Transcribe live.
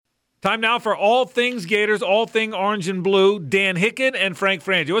Time now for all things Gators, all thing orange and blue. Dan Hicken and Frank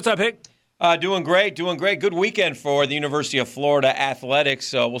Frangie. What's up, Hick? Doing great. Good weekend for the University of Florida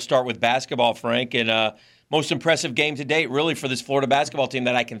athletics. We'll start with basketball, Frank, and most impressive game to date, really, for this Florida basketball team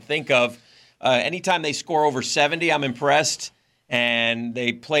that I can think of. Anytime they score over 70, I'm impressed, and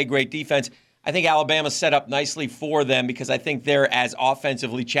they play great defense. I think Alabama set up nicely for them because I think they're as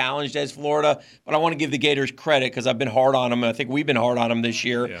offensively challenged as Florida. But I want to give the Gators credit because I've been hard on them. I think we've been hard on them this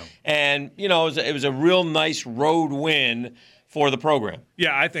year. Yeah. And, it was a real nice road win for the program.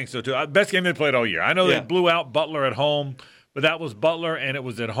 Yeah, I think so, too. Best game they played all year. I know they blew out Butler at home, but that was Butler, and it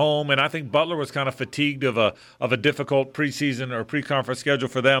was at home. And I think Butler was kind of fatigued of a difficult preseason or pre-conference schedule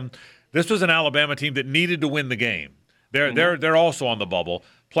for them. This was an Alabama team that needed to win the game. They're also on the bubble,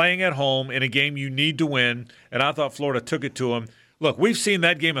 playing at home in a game you need to win, and I thought Florida took it to them. Look, we've seen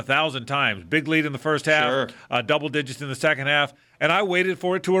that game 1,000 times. Big lead in the first half, double digits in the second half, and I waited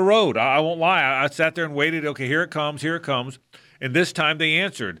for it to erode. I won't lie. I sat there and waited. Okay, here it comes. And this time they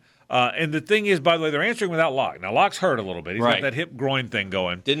answered. And the thing is, by the way, they're answering without Locke. Now, Locke's hurt a little bit. He's got that hip groin thing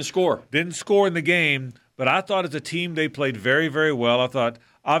going. Didn't score in the game, but I thought as a team they played very, very well. I thought,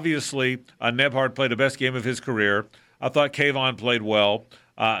 obviously, Nebhard played the best game of his career. I thought Kayvon played well.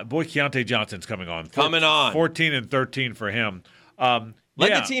 Keontae Johnson's coming on. 14 and 13 for him. Led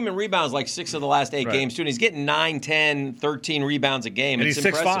the team in rebounds like 6 of the last 8 games, too. And he's getting 9, 10, 13 rebounds a game. And he's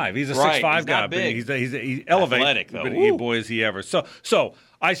 6'5". He's a 6'5 guy. Big. He's elevated. Athletic, though. But boy, is he ever. So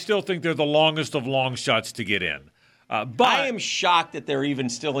I still think they're the longest of long shots to get in. But I am shocked that they're even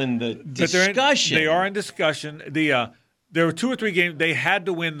still in the discussion. They are in discussion. There were 2 or 3 games. They had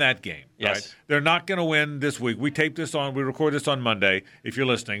to win that game. Yes. Right? They're not going to win this week. We record this on Monday, if you're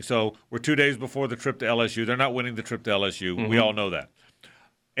listening. So we're 2 days before the trip to LSU. They're not winning the trip to LSU. Mm-hmm. We all know that.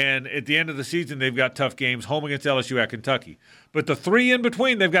 And at the end of the season, they've got tough games, home against LSU at Kentucky. But the 3 in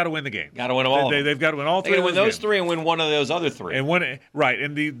between, they've got to win the game. Got to win them all. They've got to win all 3 of those win those games. 3 and win one of those other 3.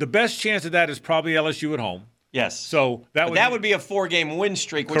 And the best chance of that is probably LSU at home. Yes. So that would be a 4-game win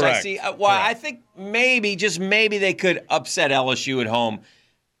streak, which correct. I see. I think maybe, just maybe, they could upset LSU at home.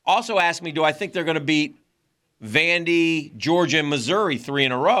 Also ask me, do I think they're going to beat Vandy, Georgia, and Missouri 3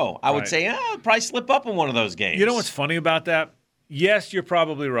 in a row? I would say, probably slip up in one of those games. You know what's funny about that? Yes, you're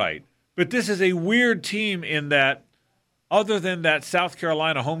probably right. But this is a weird team in that, other than that South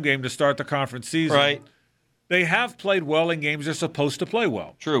Carolina home game to start the conference season, right, they have played well in games they're supposed to play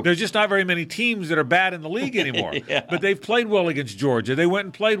well. True. There's just not very many teams that are bad in the league anymore. Yeah. But they've played well against Georgia. They went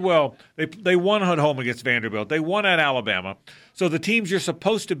and played well. They won at home against Vanderbilt. They won at Alabama. So the teams you're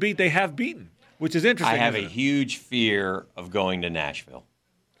supposed to beat, they have beaten, which is interesting. I have a huge fear of going to Nashville.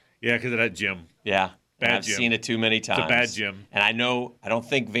 Yeah, because of that gym. Yeah. I've seen it too many times. It's a bad gym. And I don't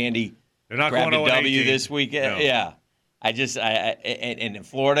think Vandy They're not grabbed going a W this weekend. No. Yeah. And in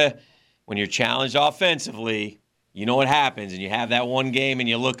Florida, when you're challenged offensively, you know what happens, and you have that one game, and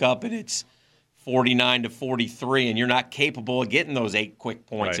you look up, and it's 49-43, and you're not capable of getting those 8 quick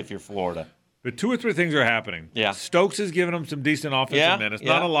points if you're Florida. But 2 or 3 things are happening. Yeah. Stokes is giving them some decent offensive minutes.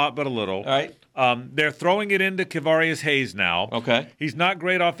 Not a lot, but a little. All right. They're throwing it into Kavarius Hayes now. Okay. He's not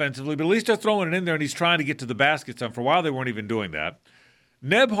great offensively, but at least they're throwing it in there, and he's trying to get to the basket. For a while, they weren't even doing that.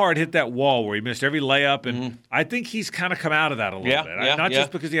 Nebhard hit that wall where he missed every layup, and I think he's kind of come out of that a little bit. Not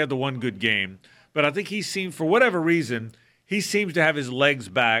just because he had the one good game, but I think he seemed, for whatever reason, he seems to have his legs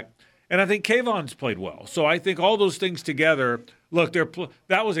back. And I think Kayvon's played well. So I think all those things together, look,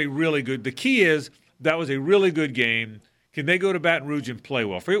 that was a really good – the key is that was a really good game. Can they go to Baton Rouge and play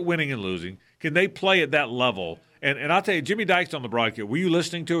well? Forget winning and losing. Can they play at that level? And I'll tell you, Jimmy Dykes on the broadcast, were you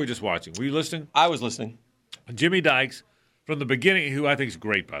listening to or just watching? Were you listening? I was listening. Jimmy Dykes, from the beginning, who I think is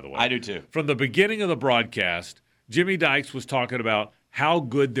great, by the way. I do too. From the beginning of the broadcast, Jimmy Dykes was talking about how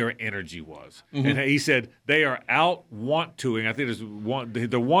good their energy was. Mm-hmm. And he said they are want-toing. I think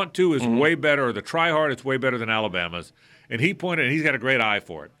the want-to is way better, or the try-hard, it's way better than Alabama's. And he's got a great eye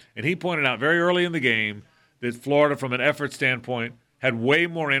for it. And he pointed out very early in the game that Florida, from an effort standpoint, had way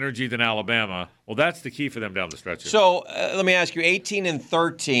more energy than Alabama. Well, that's the key for them down the stretch. So let me ask you,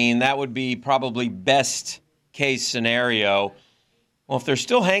 18-13, that would be probably best case scenario. Well, if they're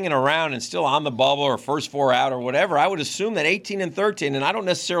still hanging around and still on the bubble or first 4 out or whatever, I would assume that 18-13, and I don't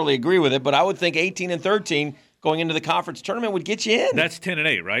necessarily agree with it, but I would think 18-13 going into the conference tournament would get you in. That's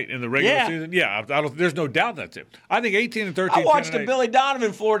 10-8, right? In the regular season? Yeah, there's no doubt that's it. I think 18-13. I watched the Billy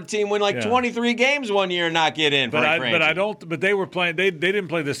Donovan Florida team win 23 games one year and not get in. But they were playing. They didn't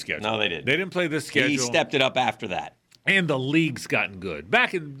play this schedule. No, they didn't. They didn't play this schedule. He stepped it up after that. And the league's gotten good.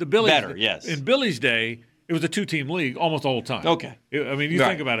 Back in the Billy's better, yes. In Billy's day, it was a two-team league almost the whole time. Okay. I mean, you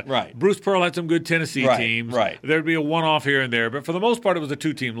think about it. Right. Bruce Pearl had some good Tennessee teams. Right. There'd be a one-off here and there, but for the most part, it was a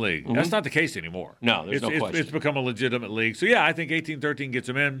two-team league. Mm-hmm. That's not the case anymore. No, there's no question. It's become a legitimate league. So, yeah, I think 18-13 gets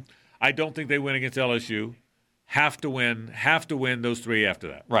them in. I don't think they win against LSU. Have to win those three after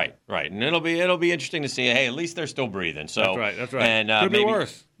that. Right. And it'll be interesting to see. Hey, at least they're still breathing. So that's right. And could be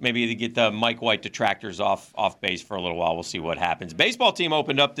worse. Maybe to get the Mike White detractors off base for a little while. We'll see what happens. Baseball team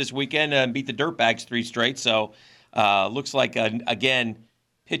opened up this weekend and beat the Dirtbags 3 straight. So looks like again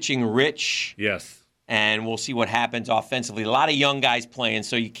pitching rich. Yes. And we'll see what happens offensively. A lot of young guys playing,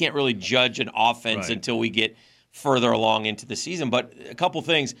 so you can't really judge an offense until we get further along into the season. But a couple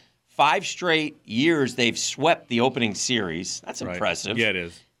things. 5 straight years they've swept the opening series. That's impressive. Yeah, it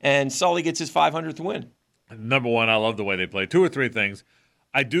is. And Sully gets his 500th win. Number one, I love the way they play. 2 or 3 things.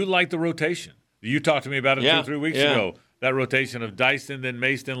 I do like the rotation. You talked to me about it 2 or 3 weeks ago. That rotation of Dyson, then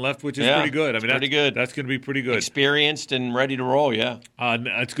Mason left, which is pretty good. I mean, pretty good. That's going to be pretty good. Experienced and ready to roll,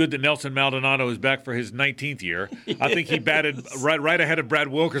 It's good that Nelson Maldonado is back for his 19th year. I think he batted right ahead of Brad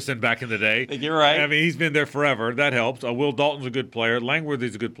Wilkerson back in the day. I think you're right. I mean, he's been there forever. That helps. Will Dalton's a good player.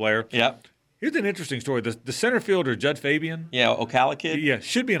 Langworthy's a good player. Yep. Here's an interesting story. The center fielder, Judd Fabian. Yeah, Ocala kid. Yeah,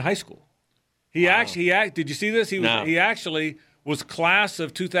 should be in high school. He did you see this? He actually was class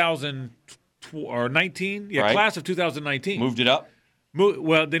of 2019. Yeah, class of 2019. Moved it up?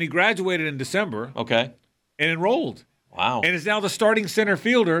 Well, then he graduated in December. Okay. And enrolled. Wow. And is now the starting center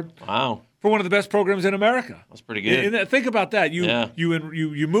fielder. Wow. For one of the best programs in America. That's pretty good. And think about that.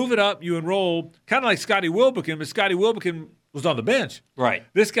 You move it up, you enroll, kind of like Scotty Wilbekin, but Scotty Wilbekin was on the bench. Right.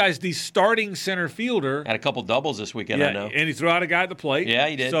 This guy's the starting center fielder. Had a couple doubles this weekend, I know. And he threw out a guy at the plate. Yeah,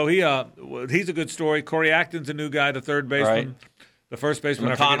 he did. So he's a good story. Corey Acton's a new guy, the third baseman. Right. The first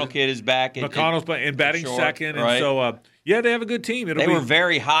baseman. McConnell kid is back. McConnell's in batting second. Right. And so, they have a good team. They were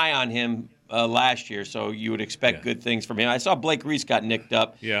very high on him last year, so you would expect good things from him. I saw Blake Reese got nicked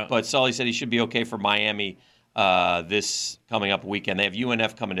up, but Sully said he should be okay for Miami this coming up weekend. They have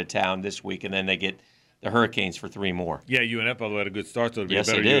UNF coming to town this week, and then they get the Hurricanes for 3 more. Yeah, UNF, by the way, had a good start, so it'll be a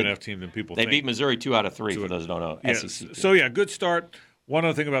better UNF team than people think. They beat Missouri 2 out of 3, for those who don't know. SEC. So, good start. One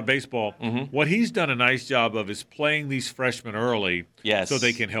other thing about baseball, what he's done a nice job of is playing these freshmen early so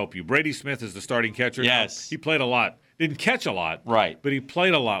they can help you. Brady Smith is the starting catcher. Yes. He played a lot. Didn't catch a lot, but he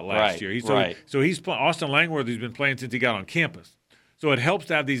played a lot last year. So he's Austin Langworthy's been playing since he got on campus. So it helps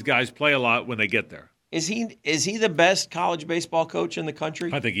to have these guys play a lot when they get there. Is he the best college baseball coach in the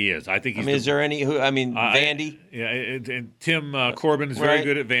country? I think he is. I think he's. Is there any? Vandy. And Tim Corbin is very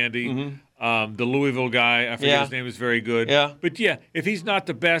good at Vandy. Mm-hmm. The Louisville guy, I forget his name, is very good. Yeah. But if he's not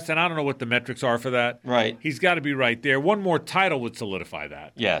the best, and I don't know what the metrics are for that, he's got to be right there. One more title would solidify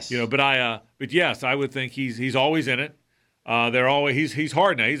that. Yes. But yes, I would think he's always in it. He's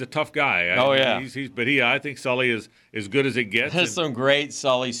hard now. He's a tough guy. I think Sully is as good as it gets. There's some great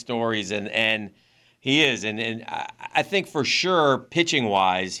Sully stories, and he is, and I think for sure pitching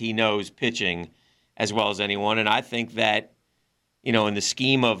wise, he knows pitching as well as anyone, and I think that. In the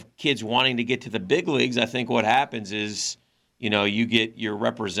scheme of kids wanting to get to the big leagues, I think what happens is, you get your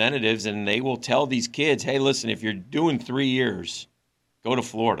representatives and they will tell these kids, hey, listen, if you're doing 3 years, go to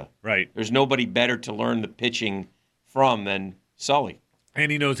Florida. Right. There's nobody better to learn the pitching from than Sully. And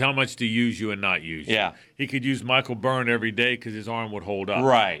he knows how much to use you and not use you. Yeah. He could use Michael Byrne every day because his arm would hold up.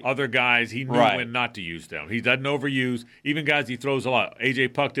 Right. Other guys, he knew when not to use them. He doesn't overuse. Even guys he throws a lot. A.J.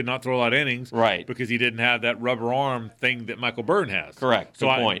 Puck did not throw a lot of innings. Right. Because he didn't have that rubber arm thing that Michael Byrne has. Correct. Good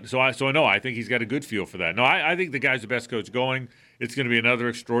point. So I know. I think he's got a good feel for that. No, I think the guy's the best coach going. It's going to be another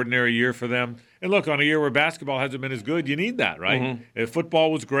extraordinary year for them. And look, on a year where basketball hasn't been as good, you need that, right? Mm-hmm. If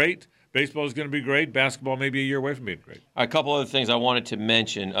football was great. Baseball is going to be great. Basketball may be a year away from being great. A couple other things I wanted to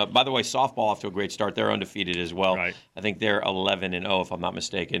mention. By the way, softball off to a great start. They're undefeated as well. Right. I think they're 11-0, if I'm not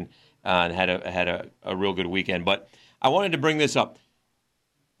mistaken, and had a real good weekend. But I wanted to bring this up.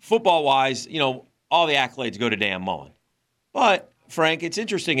 Football-wise, all the accolades go to Dan Mullen. But, Frank, it's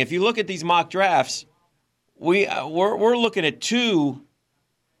interesting. If you look at these mock drafts, we're looking at 2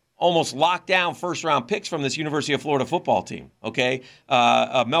 almost locked down first-round picks from this University of Florida football team, okay?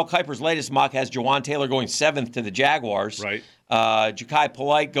 Mel Kiper's latest mock has Jawan Taylor going 7th to the Jaguars. Right. Ja'Kai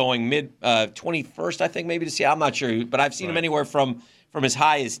Polite going mid-21st, I think, maybe to see. I'm not sure. But I've seen him anywhere from as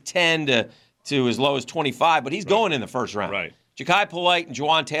high as 10 to as low as 25. But he's going in the first round. Right. Ja'Kai Polite and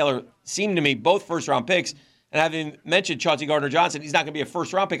Jawan Taylor seem to me both first-round picks. And having mentioned Chauncey Gardner-Johnson, he's not going to be a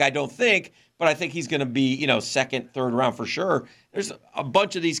first-round pick, I don't think, but I think he's going to be, second, third round for sure. There's a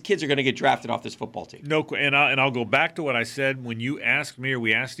bunch of these kids are going to get drafted off this football team. No, and I'll go back to what I said when you asked me or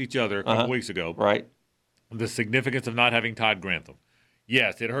we asked each other a couple weeks ago. Right. The significance of not having Todd Grantham.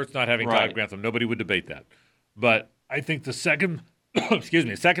 Yes, it hurts not having Right. Todd Grantham. Nobody would debate that. But I think the second,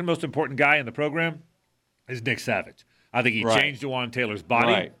 second most important guy in the program is Nick Savage. I think he changed Jawan Taylor's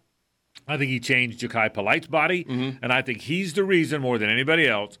body. Right. I think he changed Ja'Kai Polite's body. And I think he's the reason more than anybody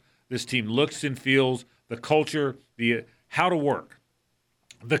else this team looks and feels the culture, the how to work,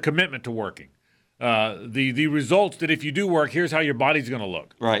 the commitment to working, the results that if you do work, here's how your body's going to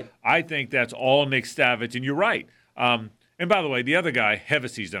look. Right. I think that's all Nick Savage, and you're right. And by the way, the other guy,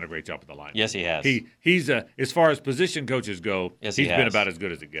 Hevessy's done a great job at the line. Yes, he has. He's as far as position coaches go, Yes, he's he been has. about as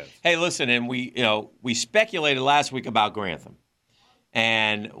good as it gets. Hey, listen, and we speculated last week about Grantham.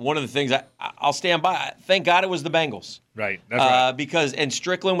 And one of the things I'll stand by, thank God it was the Bengals. Right. That's right. Because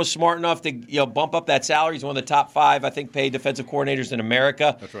Strickland was smart enough to bump up that salary. He's one of the top 5, I think, paid defensive coordinators in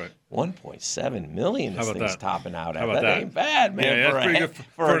America. That's right. $1.7 million this thing's topping out at. How about that ain't bad, man. Yeah, that's pretty good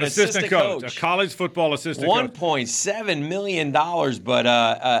for an assistant coach. A college football assistant coach. $1.7 million, but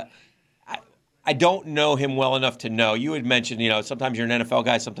I don't know him well enough to know. You had mentioned, sometimes you're an NFL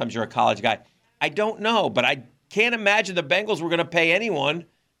guy, sometimes you're a college guy. I don't know, but I can't imagine the Bengals were going to pay anyone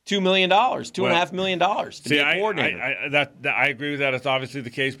 $2 million, $2.5 million to be a coordinator. I agree with that. It's obviously the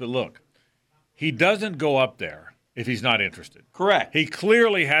case, but look, he doesn't go up there if he's not interested. Correct. He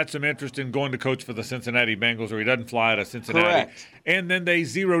clearly had some interest in going to coach for the Cincinnati Bengals, or he doesn't fly out of Cincinnati. Correct. And then they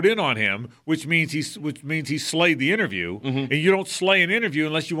zeroed in on him, which means he slayed the interview. And you don't slay an interview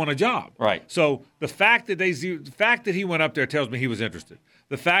unless you want a job. Right. So the fact that he went up there tells me he was interested.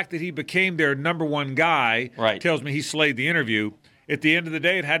 The fact that he became their number one guy tells me he slayed the interview. At the end of the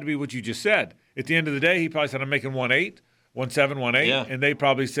day, it had to be what you just said. At the end of the day, he probably said, I'm making 1.8, 1.7, 1.8. Yeah. And they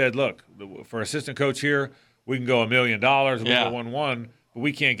probably said, look, for assistant coach here, we can go $1 million, we'll go 1.1, but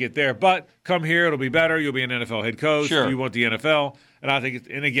we can't get there. But come here, it'll be better. You'll be an NFL head coach. Sure. You want the NFL. And I think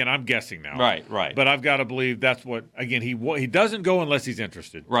and again, I'm guessing now. Right. But I've got to believe that's what, again, he doesn't go unless he's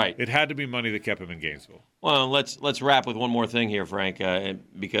interested. Right. It had to be money that kept him in Gainesville. Well, let's wrap with one more thing here, Frank,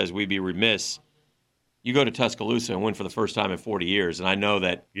 because we'd be remiss. You go to Tuscaloosa and win for the first time in 40 years, and I know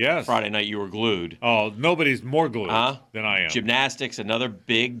that Friday night you were glued. Oh, nobody's more glued than I am. Gymnastics, another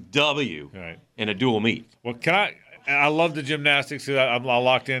big W in a dual meet. Well, I love the gymnastics. I'm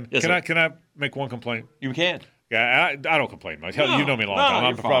locked in. Yes, can I make one complaint? You can. Yeah, I don't complain much. You know me a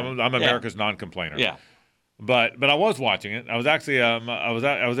long time. I'm America's non-complainer. Yeah. But I was watching it. I was actually I was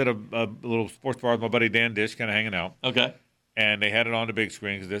at a little sports bar with my buddy Dan Dish, kind of hanging out. Okay. And they had it on the big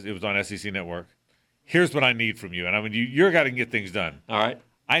screen because it was on SEC Network. Here's what I need from you, and I mean you're a guy that can get things done. All right.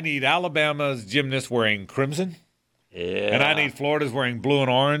 I need Alabama's gymnasts wearing crimson. Yeah. And I need Florida's wearing blue and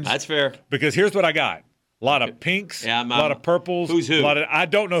orange. That's fair. Because here's what I got. A lot of pinks, a lot of purples. Who's who? I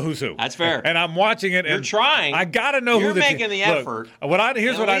don't know who's who. That's fair. And I'm watching it. You're trying. I got to know who You're making the effort. At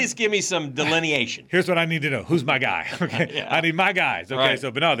least give me some delineation. Here's what I need to know. Who's my guy? Okay. Yeah. I need my guys. Okay. Right.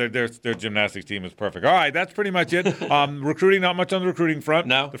 So, but no, their gymnastics team is perfect. All right. That's pretty much it. Recruiting, not much on the recruiting front.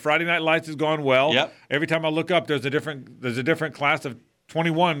 No. The Friday Night Lights has gone well. Yep. Every time I look up, there's a different class of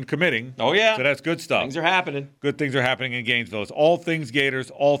 21 committing. Oh, yeah. So that's good stuff. Things are happening. Good things are happening in Gainesville. It's all things Gators,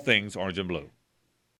 all things orange and blue.